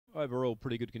overall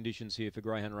pretty good conditions here for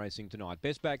greyhound racing tonight.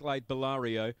 Best back late,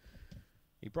 Bellario.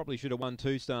 He probably should have won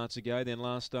 2 starts ago. Then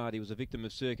last start he was a victim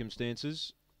of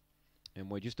circumstances. And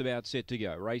we're just about set to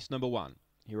go. Race number 1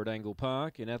 here at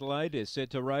Angle-Park in Adelaide. They're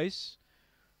set to race.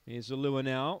 Here's the lure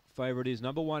now. Favourite is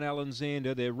number 1,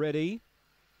 Alexander. They're ready.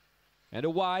 And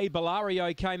away,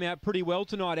 Bellario came out pretty well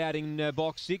tonight, adding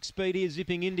box 6. Speedy is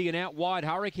zipping Indy and out wide.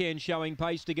 Hurricane showing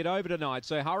pace to get over tonight.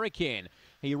 So Hurricane,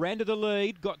 he ran to the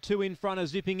lead, got 2 in front of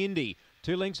zipping Indy.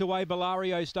 2 lengths away,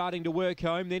 Bellario starting to work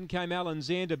home. Then came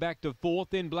Alexander back to 4th,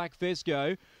 then Black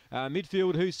Fesco.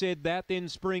 Midfield, Who Said That, then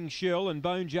Spring Shell and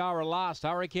Bone Jar last.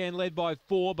 Hurricane led by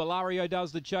 4. Bellario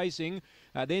does the chasing.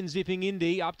 Then zipping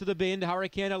Indy up to the bend.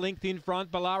 Hurricane a length in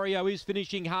front. Bellario is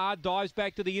finishing hard, dives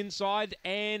back to the inside.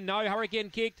 And no,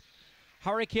 Hurricane kicked.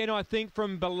 Hurricane, I think,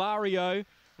 from Bellario.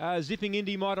 Zipping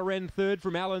Indy might have ran 3rd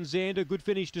from Alexander. Good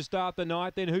finish to start the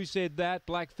night. Then Who Said That,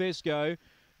 Black Fesco.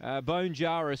 Bone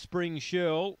Jar, Spring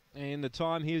Shell. And the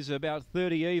time here's about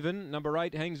 30 even. Number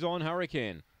 8 hangs on,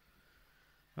 Hurricane.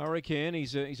 Hurricane,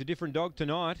 he's a different dog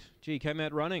tonight. Gee, he came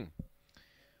out running.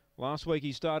 Last week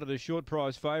he started a short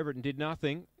prize favourite and did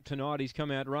nothing. Tonight he's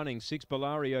come out running. 6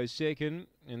 Bellario 2nd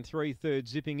and 3 third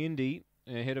Zipping Indy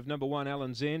ahead of number 1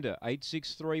 Alexander.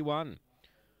 8-6-3-1.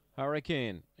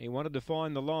 Hurricane, he wanted to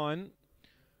find the line.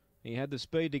 He had the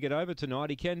speed to get over tonight.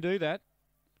 He can do that.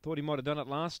 Thought he might have done it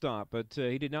last start, but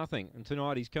he did nothing. And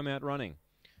tonight he's come out running.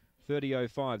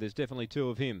 30.05, there's definitely 2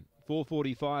 of him.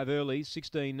 4.45 early,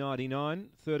 16.99,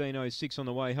 13.06 on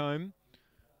the way home.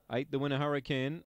 8 the winner, Hurricane.